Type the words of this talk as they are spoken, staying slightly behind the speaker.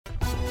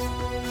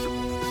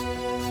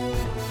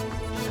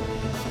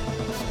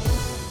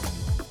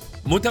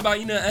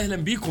متابعينا أهلا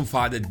بيكم في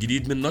عدد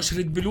جديد من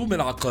نشرة بلوم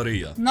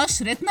العقارية.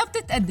 نشرتنا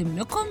بتتقدم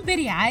لكم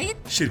برعاية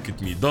شركة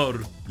ميدار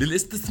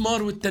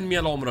للاستثمار والتنمية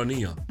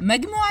العمرانية،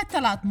 مجموعة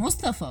طلعت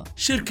مصطفى،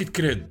 شركة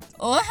كريد.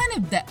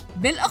 وهنبدأ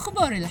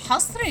بالأخبار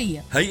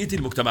الحصرية. هيئة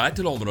المجتمعات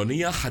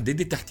العمرانية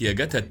حددت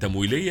احتياجاتها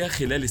التمويلية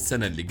خلال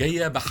السنة اللي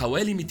جاية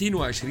بحوالي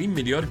 220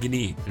 مليار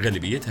جنيه،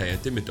 غالبيتها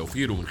يتم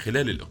توفيره من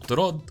خلال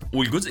الاقتراض،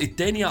 والجزء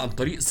الثاني عن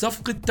طريق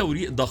صفقة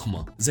توريق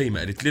ضخمة زي ما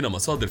قالت لنا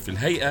مصادر في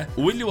الهيئة،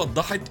 واللي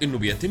وضحت انه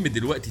بيتم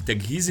دلوقتي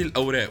تجهيز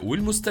الأوراق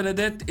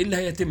والمستندات اللي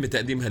هيتم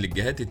تقديمها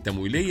للجهات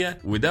التمويلية،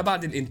 وده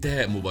بعد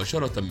الانتهاء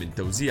مباشرة من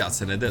توزيع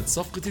سندات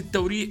صفقة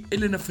التوريق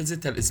اللي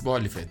نفذتها الأسبوع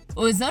اللي فات.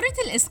 وزارة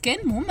الإسكان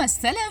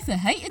ممثلة في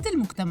هيئة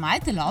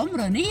المجتمعات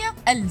العمرانية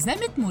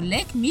ألزمت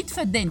ملاك 100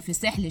 فدان في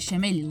الساحل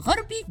الشمالي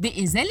الغربي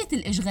بإزالة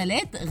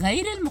الإشغالات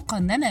غير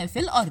المقننة في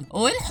الأرض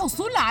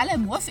والحصول على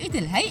موافقة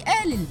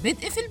الهيئة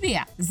للبدء في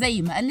البيع،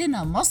 زي ما قال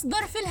لنا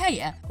مصدر في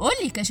الهيئة،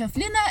 واللي كشف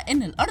لنا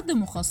إن الأرض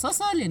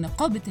مخصصة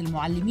لنقابة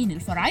المعلمين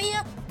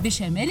الفرعية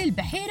بشمال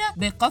البحيرة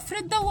بكفر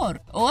الدوار،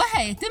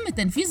 وهيتم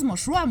تنفيذ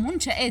مشروع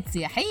منشآت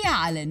سياحية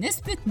على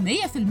نسبة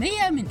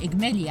 100% من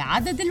إجمالي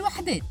عدد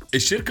الوحدات.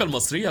 الشركة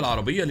المصرية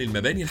العربية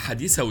للمباني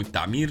الحديثة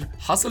والتعمير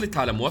حصلت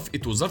على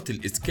موافقة وزارة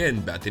الإسكان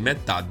باعتماد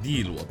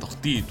تعديل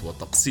وتخطيط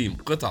وتقسيم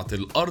قطعة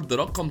الأرض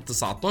رقم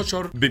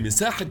 19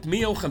 بمساحة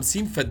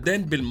 150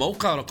 فدان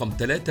بالموقع رقم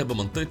 3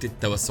 بمنطقة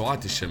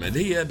التوسعات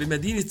الشمالية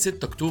بمدينة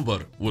 6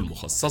 أكتوبر،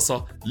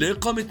 والمخصصة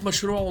لإقامة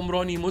مشروع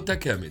عمراني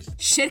متكامل.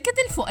 شركة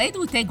الفؤاد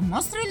وتاج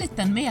مصر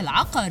للتنمية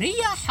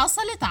العقارية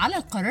حصلت على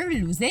القرار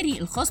الوزاري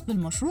الخاص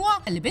بالمشروع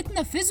اللي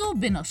بتنفذه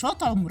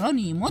بنشاط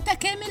عمراني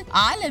متكامل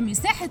على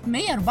مساحة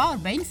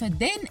 144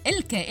 فدان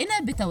الكائنة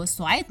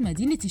بتوسعات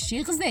مدينة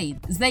الشيخ زايد،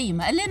 زي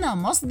ما قال لنا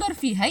مصدر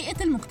في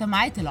هيئة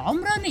المجتمعات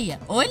العمرانية،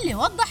 واللي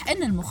وضح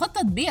ان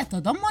المخطط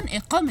بيتضمن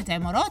إقامة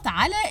عمارات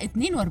على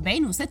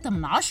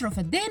 42.6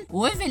 فدان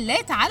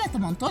وفيلات على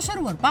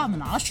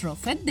 18.4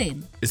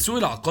 فدان. السوق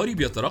العقاري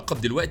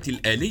بيترقب دلوقتي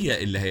الآلية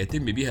اللي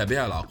هيتم بيها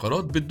بيع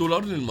العقارات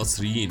بالدولار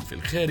للمصريين في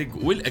الخارج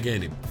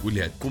والأجانب،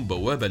 واللي هتكون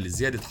بوابة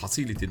لزيادة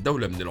حصيلة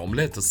الدولة من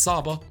العملات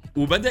الصعبة،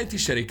 وبدأت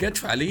الشركات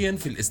فعليا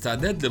في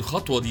الاستعداد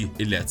للخطوة دي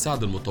اللي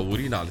هتساعد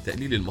المطورين على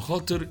تقليل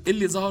المخاطر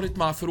اللي ظهرت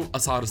مع فروق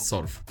أسعار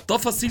الصرف.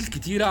 تفاصيل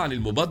كتيرة عن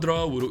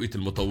المبادرة ورؤية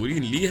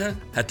المطورين ليها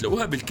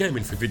هتلاقوها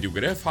بالكامل في فيديو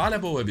جراف على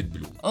بوابة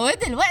بلوم.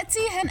 ودلوقتي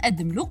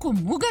هنقدم لكم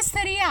موجز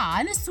سريع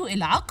عن السوق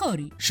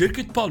العقاري.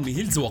 شركة بالم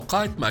هيلز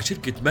وقعت مع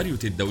شركة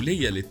ماريوت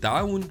الدولية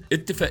للتعاون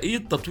اتفاقية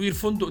تطوير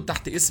فندق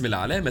تحت اسم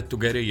العلامة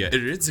التجارية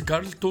الريتز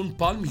كارلتون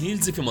بالم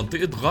هيلز في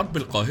منطقة غرب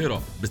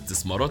القاهرة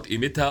باستثمارات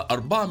قيمتها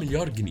 4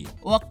 مليار جنيه.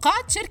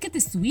 وقعت شركة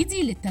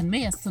السويدي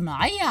للتنمية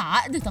الصناعية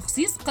عقد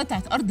تخصيص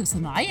قطعة أرض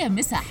صناعية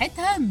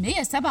مساحتها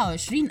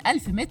 127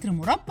 ألف متر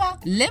مربع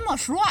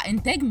لمشروع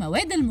إنتاج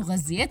مواد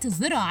المغذيات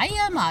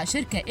الزراعية مع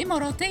شركة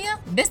إماراتية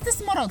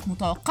باستثمارات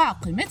متوقعة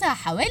قيمتها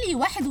حوالي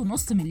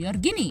 1.5 مليار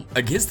جنيه.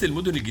 أجهزة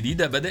المدن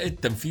الجديدة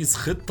بدأت تنفيذ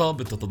خطة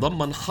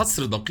بتتضمن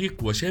حصر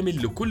دقيق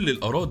وشامل لكل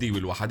الأراضي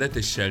والوحدات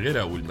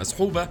الشاغرة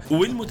والمسحوبة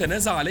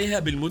والمتنازع عليها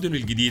بالمدن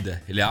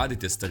الجديدة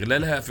لإعادة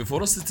استغلالها في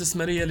فرص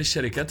استثمارية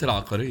للشركات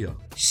العقارية.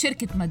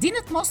 شركة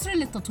مدينة مصر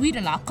للتطوير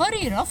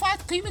العقاري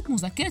رفعت قيمة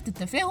مذكرة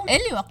التفاهم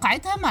اللي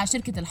وقعتها مع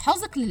شركة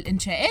الحاذق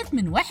للإنشاءات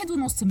من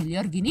 1.5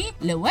 مليار جنيه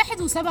ل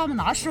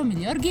 1.7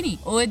 مليار جنيه،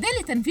 وده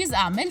لتنفيذ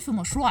أعمال في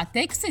مشروع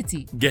تاج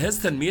سيتي.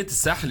 جهاز تنمية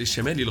الساحل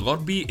الشمالي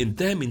الغربي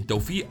انتهى من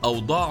توفيق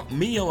أوضاع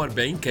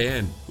 140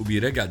 كيان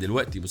وبيراجع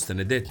دلوقتي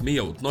مستندات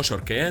 112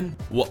 كيان،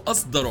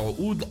 وأصدر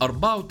عقود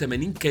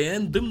 84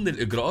 كيان ضمن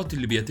الإجراءات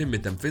اللي بيتم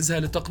تنفيذها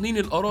لتقنين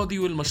الأراضي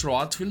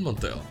والمشروعات في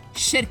المنطقة.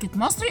 شركة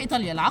مصر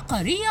إيطاليا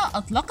العقارية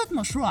أطلقت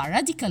مشروع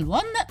راديكال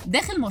 1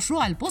 داخل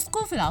مشروع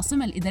البوسكو في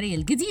العاصمة الإدارية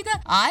الجديدة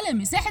على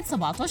مساحة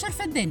 17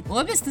 فدان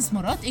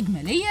وباستثمارات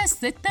إجمالية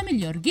 6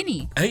 مليار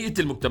جنيه. هيئة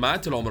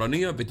المجتمعات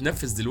العمرانية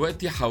بتنفذ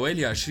دلوقتي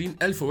حوالي 20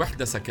 ألف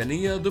وحدة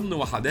سكنية ضمن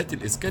وحدات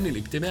الإسكان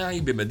الاجتماعي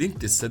بمدينة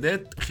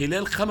السادات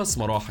خلال 5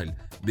 مراحل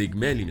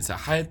بإجمالي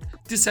مساحات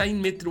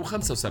 90 متر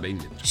و75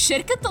 متر.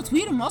 شركة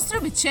تطوير مصر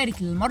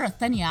بتشارك للمرة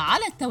الثانية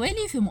على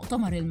التوالي في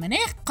مؤتمر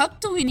المناخ كاب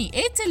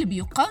 28 اللي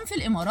بيقام في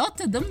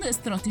الإمارات ضمن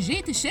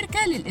استراتيجية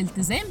الشركة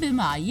للالتزام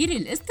بمعايير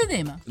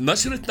الاستدامة.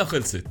 نشرتنا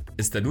خلصت،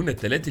 استنونا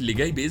الثلاث اللي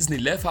جاي بإذن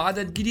الله في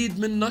عدد جديد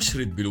من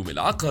نشرة بلوم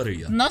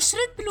العقارية. نشرة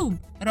بلوم،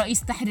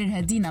 رئيس تحرير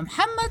هدينا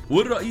محمد،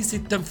 والرئيس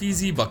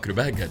التنفيذي بكر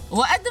بهجت،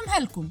 وقدمها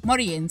لكم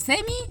مريم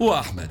سامي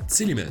وأحمد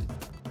سليمان.